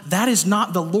Lord, that is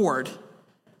not the Lord.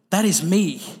 That is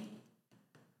me.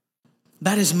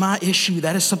 That is my issue.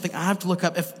 That is something I have to look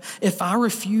up. If I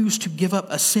refuse to give up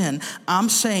a sin, I'm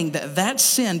saying that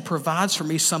sin provides for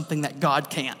me something that God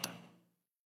can't.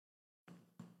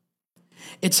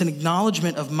 It's an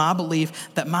acknowledgement of my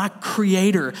belief that my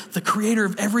creator, the creator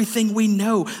of everything we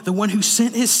know, the one who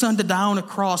sent his son to die on a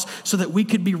cross so that we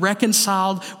could be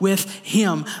reconciled with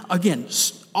him. Again,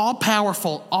 all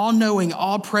powerful, all knowing,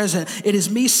 all present. It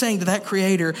is me saying to that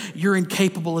creator, you're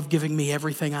incapable of giving me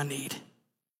everything I need.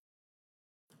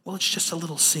 Well, it's just a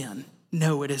little sin.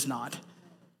 No, it is not.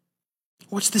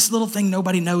 What's this little thing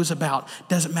nobody knows about?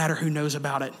 Doesn't matter who knows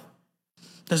about it.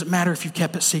 Doesn't matter if you've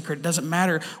kept it secret. It doesn't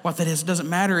matter what that is. It doesn't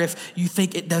matter if you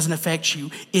think it doesn't affect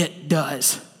you. It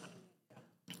does.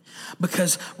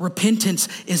 Because repentance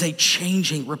is a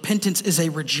changing. Repentance is a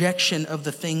rejection of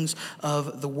the things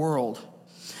of the world.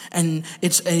 And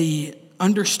it's a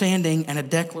understanding and a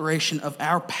declaration of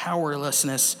our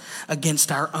powerlessness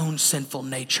against our own sinful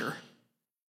nature.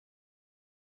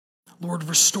 Lord,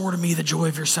 restore to me the joy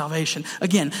of your salvation.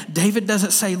 Again, David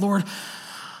doesn't say, Lord,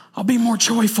 I'll be more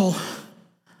joyful.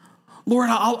 Lord,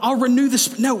 I'll renew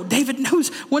this. No, David knows,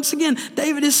 once again,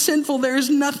 David is sinful. There is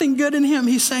nothing good in him.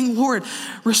 He's saying, Lord,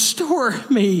 restore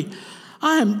me.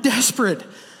 I am desperate.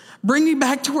 Bring me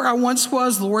back to where I once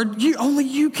was, Lord. Only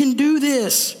you can do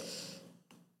this.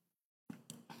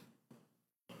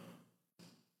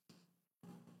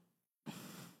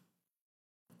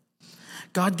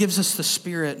 God gives us the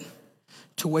Spirit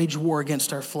to wage war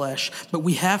against our flesh, but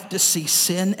we have to see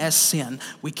sin as sin.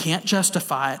 We can't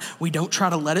justify it. We don't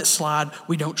try to let it slide.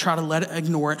 We don't try to let it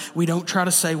ignore it. We don't try to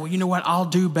say, well, you know what, I'll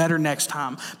do better next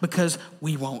time, because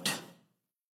we won't.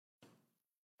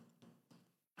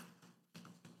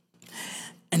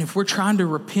 And if we're trying to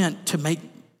repent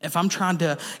if I'm trying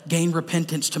to gain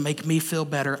repentance to make me feel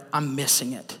better, I'm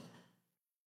missing it.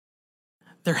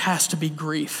 There has to be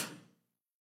grief.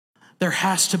 there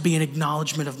has to be an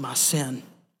acknowledgement of my sin.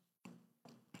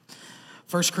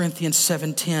 1 Corinthians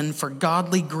 7:10, for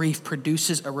godly grief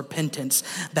produces a repentance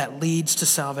that leads to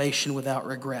salvation without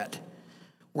regret,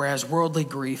 whereas worldly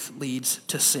grief leads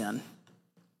to sin.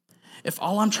 If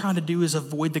all I'm trying to do is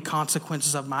avoid the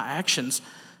consequences of my actions,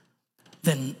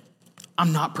 then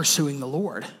I'm not pursuing the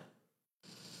Lord.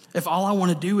 If all I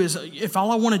want to do is,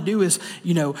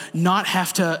 not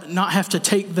have to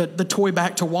take the toy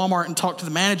back to Walmart and talk to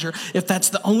the manager, if that's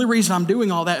the only reason I'm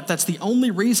doing all that, if that's the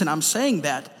only reason I'm saying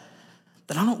that,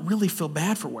 then I don't really feel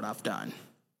bad for what I've done.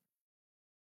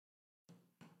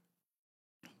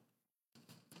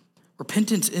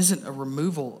 Repentance isn't a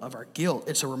removal of our guilt.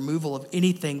 It's a removal of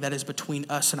anything that is between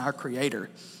us and our Creator.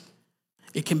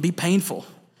 It can be painful.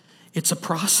 It's a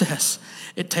process.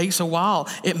 It takes a while.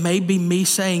 It may be me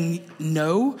saying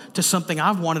no to something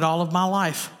I've wanted all of my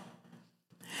life.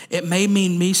 It may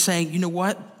mean me saying, you know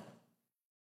what?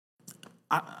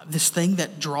 This thing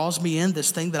that draws me in,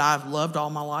 this thing that I've loved all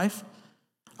my life,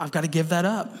 I've got to give that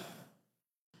up.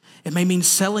 It may mean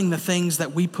selling the things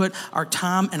that we put our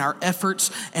time and our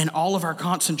efforts and all of our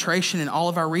concentration and all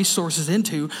of our resources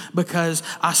into, because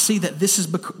I see that this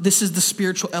is the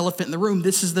spiritual elephant in the room.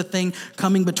 This is the thing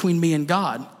coming between me and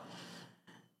God.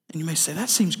 And you may say, that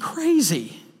seems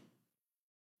crazy.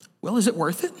 Well, is it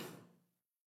worth it?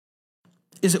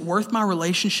 Is it worth my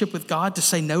relationship with God to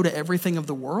say no to everything of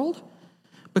the world?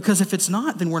 Because if it's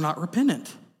not, then we're not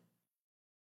repentant.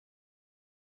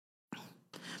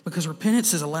 Because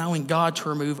repentance is allowing God to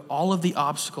remove all of the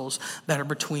obstacles that are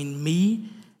between me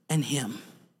and Him.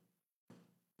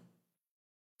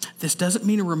 This doesn't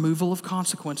mean a removal of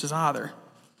consequences either.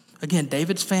 Again,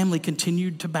 David's family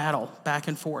continued to battle back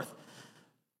and forth.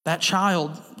 That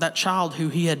child who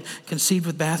he had conceived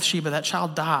with Bathsheba, that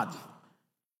child died.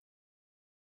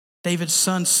 David's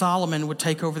son Solomon would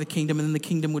take over the kingdom, and then the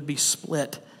kingdom would be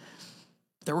split.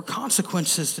 There were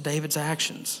consequences to David's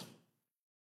actions.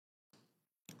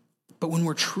 But when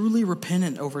we're truly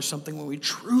repentant over something, when we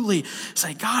truly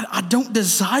say, God, I don't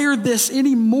desire this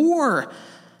anymore.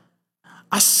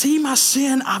 I see my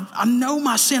sin. I know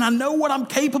my sin. I know what I'm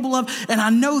capable of. And I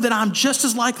know that I'm just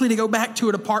as likely to go back to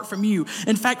it apart from you.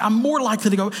 In fact, I'm more likely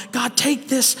to go, God, take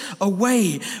this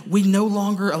away. We no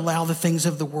longer allow the things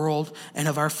of the world and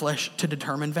of our flesh to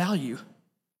determine value.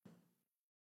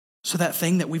 So that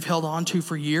thing that we've held on to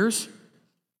for years,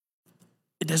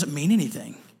 it doesn't mean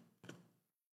anything.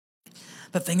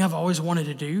 The thing I've always wanted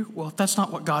to do, well, if that's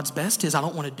not what God's best is, I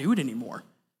don't want to do it anymore.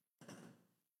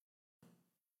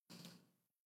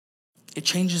 It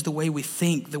changes the way we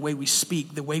think, the way we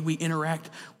speak, the way we interact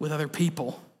with other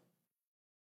people.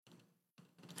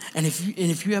 And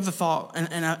if you have the thought,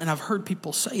 and I've heard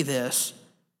people say this,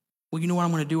 well, you know what,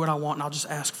 I'm going to do what I want and I'll just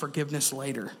ask forgiveness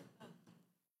later.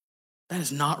 That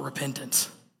is not repentance.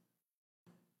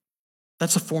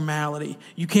 That's a formality.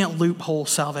 You can't loophole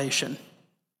salvation.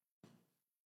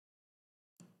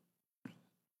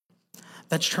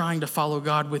 That's trying to follow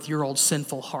God with your old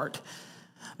sinful heart.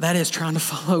 That is trying to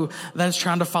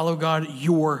follow God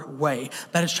your way.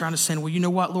 That is trying to say, well, you know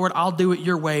what, Lord, I'll do it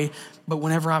your way, but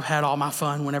whenever I've had all my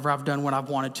fun, whenever I've done what I've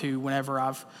wanted to, whenever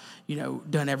I've,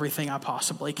 done everything I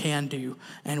possibly can do,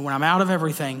 and when I'm out of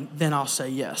everything, then I'll say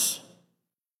yes.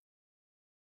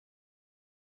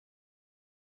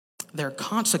 There are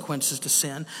consequences to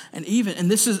sin, and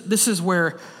this is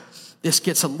where this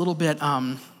gets a little bit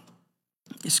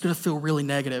it's going to feel really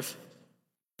negative,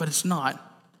 but it's not.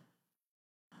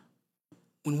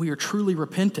 When we are truly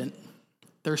repentant,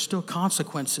 there are still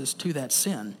consequences to that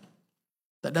sin.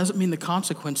 That doesn't mean the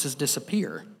consequences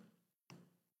disappear.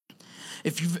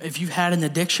 If you've had an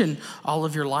addiction all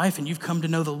of your life and you've come to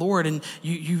know the Lord and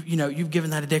you've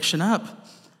given that addiction up,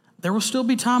 there will still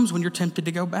be times when you're tempted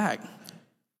to go back.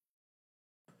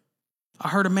 I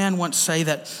heard a man once say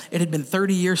that it had been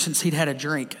 30 years since he'd had a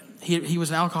drink. He was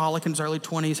an alcoholic in his early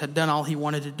 20s, had done all he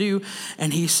wanted to do,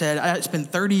 and he said, it's been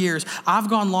 30 years. I've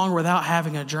gone longer without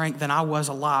having a drink than I was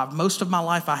alive. Most of my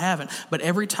life I haven't, but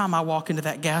every time I walk into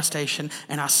that gas station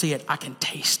and I see it, I can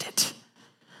taste it.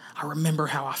 I remember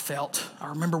how I felt. I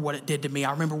remember what it did to me.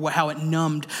 I remember how it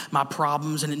numbed my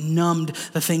problems, and it numbed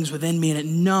the things within me, and it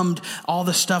numbed all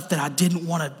the stuff that I didn't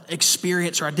want to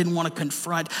experience or I didn't want to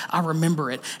confront. I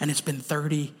remember it, and it's been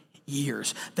 30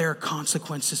 years. There are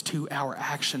consequences to our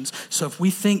actions. So if we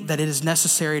think that it is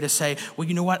necessary to say, well,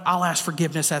 you know what, I'll ask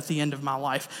forgiveness at the end of my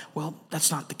life. Well,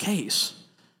 that's not the case.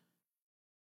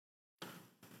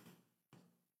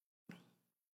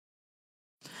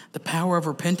 The power of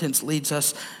repentance leads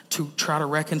us to try to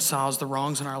reconcile the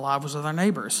wrongs in our lives with our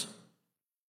neighbors.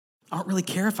 I don't really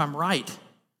care if I'm right.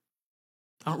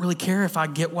 I don't really care if I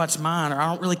get what's mine, or I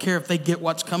don't really care if they get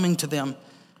what's coming to them.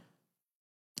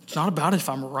 It's not about if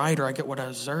I'm right or I get what I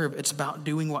deserve. It's about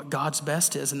doing what God's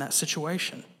best is in that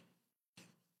situation.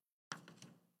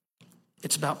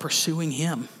 It's about pursuing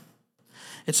him.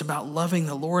 It's about loving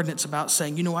the Lord, and it's about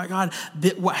saying, you know what, God,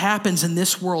 what happens in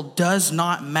this world does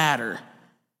not matter.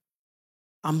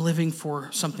 I'm living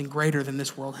for something greater than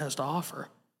this world has to offer.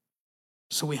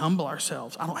 So we humble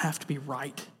ourselves. I don't have to be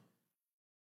right.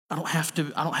 I don't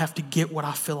have to get what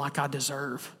I feel like I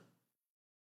deserve.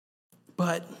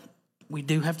 But we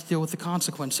do have to deal with the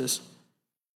consequences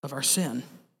of our sin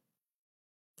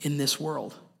in this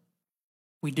world.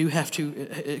 We do have to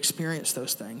experience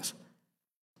those things.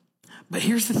 But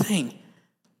here's the thing.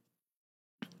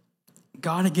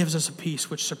 God gives us a peace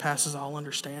which surpasses all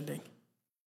understanding.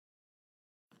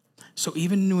 So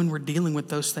even when we're dealing with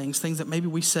those things that maybe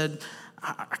we said,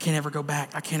 I can't ever go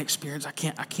back, I can't experience, I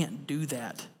can't do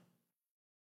that.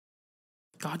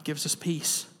 God gives us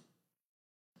peace.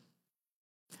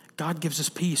 God gives us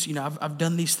peace. You know, I've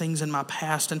done these things in my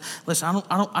past, and listen,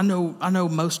 I know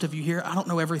most of you here. I don't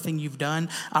know everything you've done.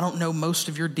 I don't know most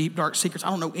of your deep, dark secrets. I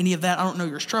don't know any of that. I don't know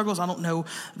your struggles. I don't know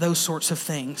those sorts of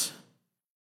things.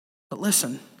 But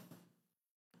listen,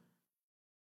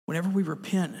 whenever we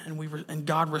repent and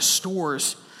God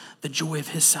restores the joy of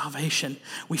his salvation,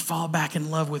 we fall back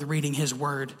in love with reading his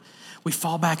word. We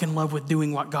fall back in love with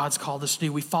doing what God's called us to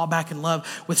do. We fall back in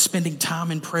love with spending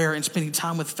time in prayer and spending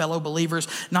time with fellow believers,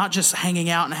 not just hanging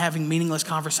out and having meaningless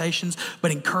conversations, but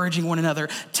encouraging one another,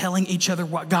 telling each other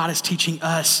what God is teaching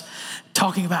us,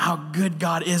 talking about how good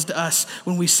God is to us.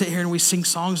 When we sit here and we sing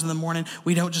songs in the morning,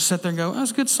 we don't just sit there and go, oh,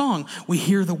 that's a good song. We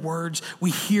hear the words.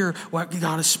 We hear what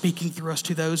God is speaking through us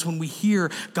to those. When we hear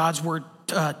God's word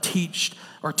teached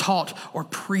or taught or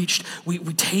preached, we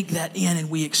take that in and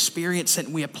we experience it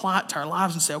and we apply it to our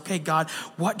lives and say, okay, God,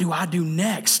 what do I do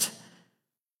next?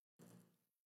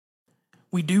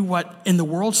 We do what in the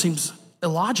world seems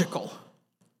illogical,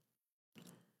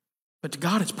 but to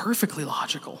God it's perfectly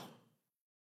logical.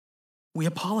 We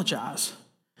apologize.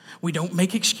 We don't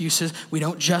make excuses. We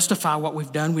don't justify what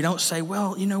we've done. We don't say,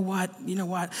 well, you know what?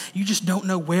 You just don't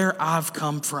know where I've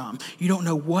come from. You don't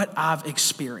know what I've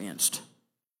experienced.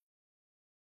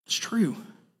 It's true.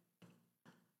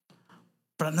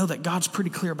 But I know that God's pretty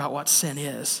clear about what sin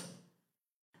is.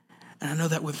 And I know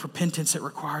that with repentance, it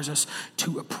requires us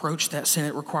to approach that sin.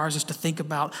 It requires us to think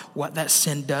about what that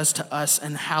sin does to us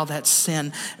and how that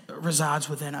sin resides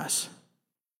within us.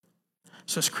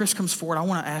 So as Chris comes forward, I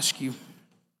want to ask you,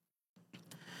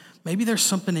 maybe there's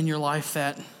something in your life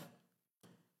that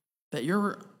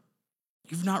you've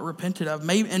not repented of.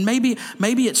 Maybe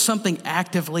it's something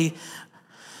actively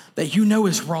that you know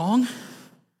is wrong,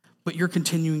 but you're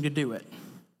continuing to do it.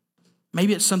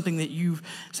 Maybe it's something that you've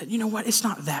said, you know what, it's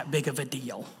not that big of a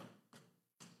deal.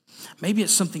 Maybe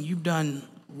it's something you've done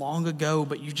long ago,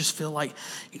 but you just feel like,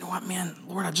 you know what, man,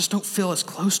 Lord, I just don't feel as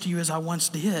close to you as I once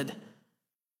did.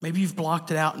 Maybe you've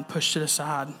blocked it out and pushed it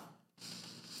aside.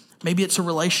 Maybe it's a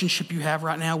relationship you have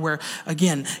right now where,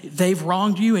 again, they've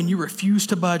wronged you and you refuse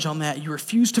to budge on that. You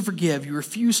refuse to forgive. You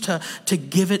refuse to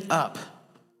give it up.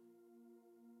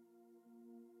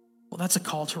 Well, that's a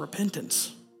call to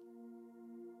repentance.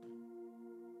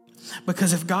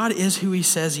 Because if God is who he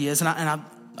says he is, and I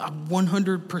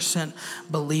 100%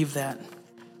 believe that.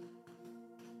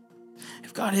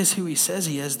 If God is who he says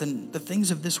he is, then the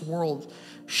things of this world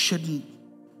shouldn't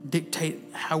dictate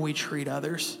how we treat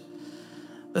others.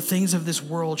 The things of this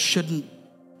world shouldn't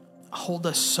hold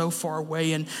us so far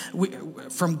away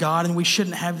from God, and we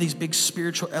shouldn't have these big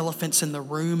spiritual elephants in the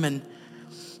room. And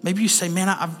maybe you say, man,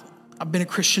 I've been a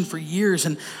Christian for years,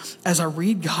 and as I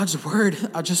read God's word,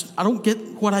 I don't get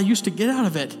what I used to get out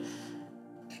of it.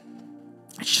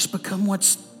 It's just become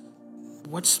what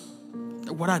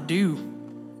I do.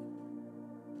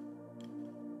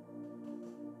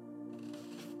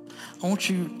 I want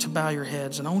you to bow your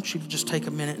heads, and I want you to just take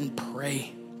a minute and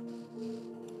pray.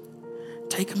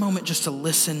 Take a moment just to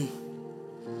listen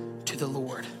to the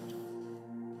Lord.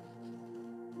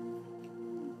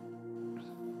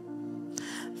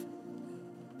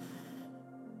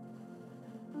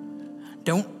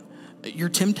 Your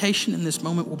temptation in this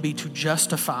moment will be to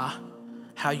justify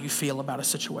how you feel about a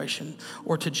situation,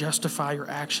 or to justify your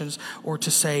actions, or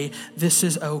to say, this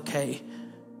is okay.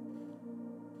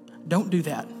 Don't do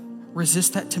that.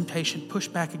 Resist that temptation. Push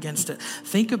back against it.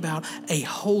 Think about a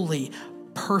holy,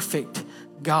 perfect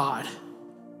God.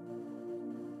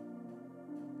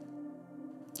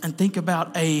 And think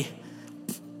about a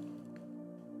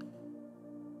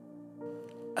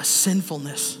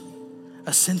sinfulness,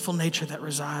 a sinful nature that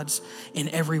resides in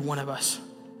every one of us.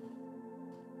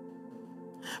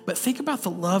 But think about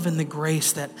the love and the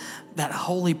grace that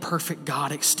holy, perfect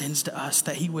God extends to us,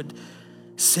 that he would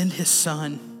send his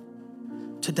son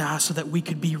to die so that we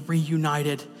could be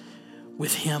reunited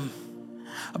with him.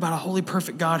 About a holy,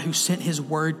 perfect God who sent his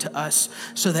word to us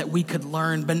so that we could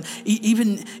learn. But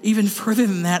even further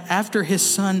than that, after his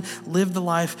son lived the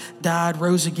life, died,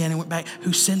 rose again, and went back,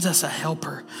 who sends us a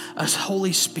helper, a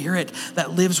Holy Spirit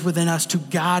that lives within us to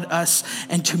guide us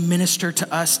and to minister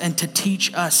to us and to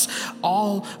teach us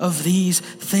all of these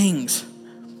things.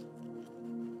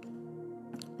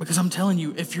 Because I'm telling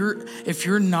you, if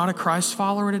you're not a Christ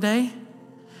follower today,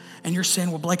 and you're saying,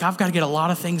 well, Blake, I've got to get a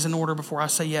lot of things in order before I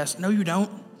say yes. No, you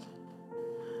don't.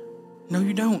 No,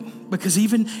 you don't. Because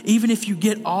even if you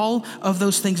get all of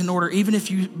those things in order, even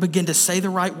if you begin to say the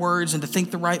right words and to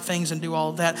think the right things and do all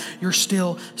of that, you're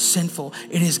still sinful.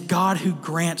 It is God who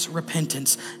grants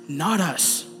repentance, not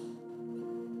us.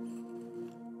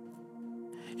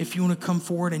 If you want to come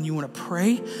forward and you want to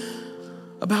pray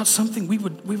about something, we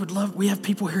would love, we have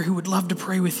people here who would love to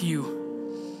pray with you,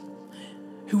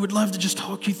 who would love to just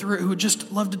talk you through it, who would just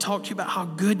love to talk to you about how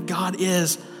good God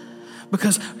is.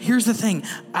 Because here's the thing,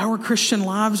 our Christian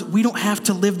lives, we don't have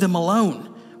to live them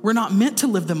alone. We're not meant to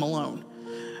live them alone.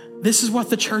 This is what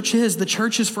the church is. The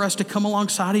church is for us to come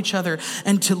alongside each other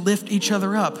and to lift each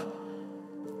other up.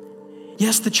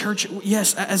 Yes, the church,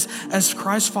 yes, as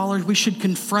Christ followers, we should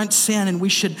confront sin and we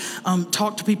should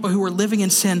talk to people who are living in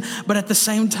sin. But at the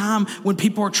same time, when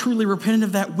people are truly repentant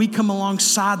of that, we come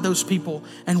alongside those people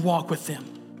and walk with them.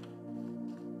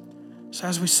 So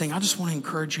as we sing, I just want to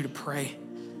encourage you to pray.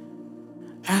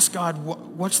 Ask God,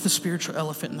 what's the spiritual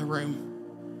elephant in the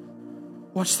room?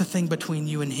 What's the thing between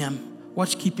you and him?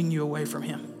 What's keeping you away from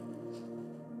him?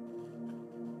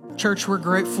 Church, we're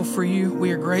grateful for you.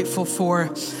 We are grateful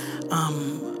for,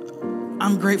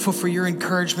 I'm grateful for your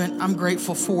encouragement. I'm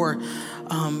grateful for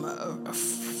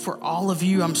all of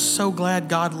you. I'm so glad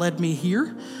God led me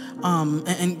here.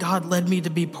 And God led me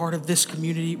to be part of this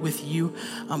community with you.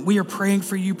 We are praying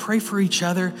for you. Pray for each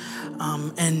other.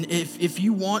 And if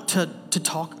you want to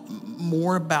talk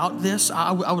more about this,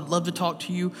 I would love to talk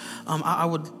to you.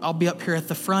 I'll be up here at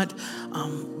the front.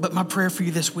 But my prayer for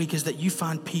you this week is that you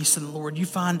find peace in the Lord. You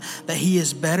find that he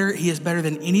is better. He is better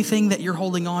than anything that you're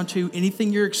holding on to,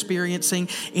 anything you're experiencing,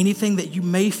 anything that you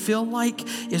may feel like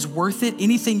is worth it,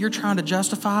 anything you're trying to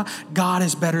justify. God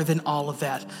is better than all of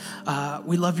that.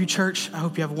 We love you, church. I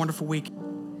hope you have a wonderful week.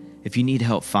 If you need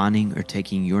help finding or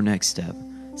taking your next step,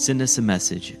 send us a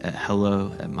message at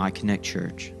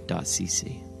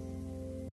hello@myconnectchurch.cc.